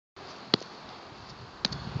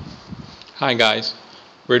Hi guys,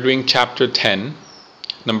 we're doing chapter 10,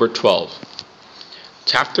 number 12.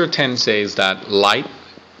 Chapter 10 says that light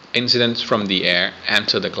incidents from the air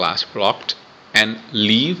enter the glass block and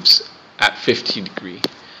leaves at 50 degrees.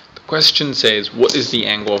 The question says, what is the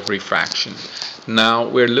angle of refraction? Now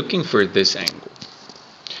we're looking for this angle.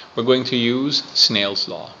 We're going to use Snell's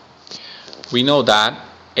law. We know that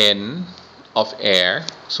N of air,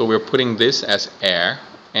 so we're putting this as air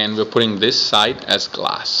and we're putting this side as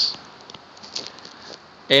glass.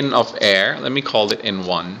 N of air, let me call it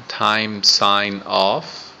N1 times sine of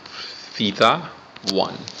theta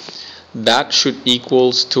 1. That should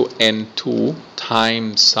equals to N2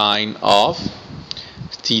 times sine of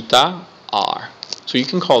theta r. So you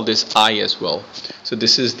can call this I as well. So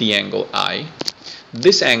this is the angle I.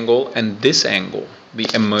 This angle and this angle, the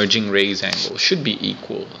emerging rays angle, should be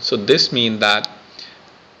equal. So this means that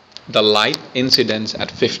the light incidence at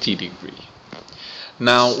 50 degrees.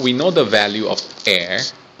 Now we know the value of air,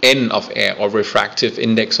 N of air, or refractive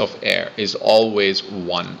index of air, is always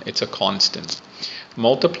 1. It's a constant.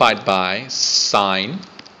 Multiplied by sine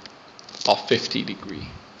of 50 degrees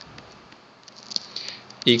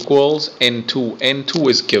equals N2. N2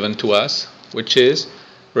 is given to us, which is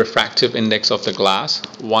refractive index of the glass,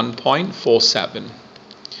 1.47,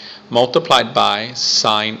 multiplied by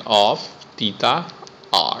sine of theta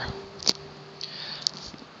r.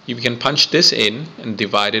 You can punch this in and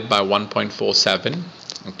divide it by 1.47.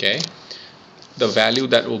 Okay, the value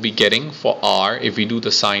that we'll be getting for r, if we do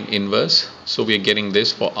the sine inverse, so we are getting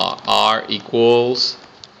this for r equals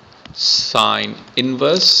sine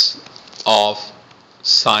inverse of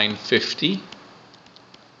sine 50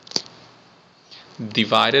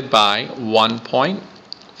 divided by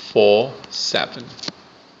 1.47.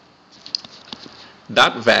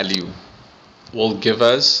 That value will give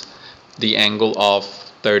us the angle of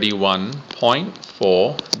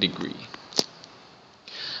 31.4 degrees.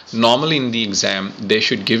 Normally in the exam they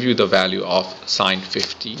should give you the value of sine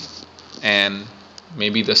 50 and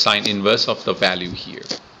maybe the sine inverse of the value here.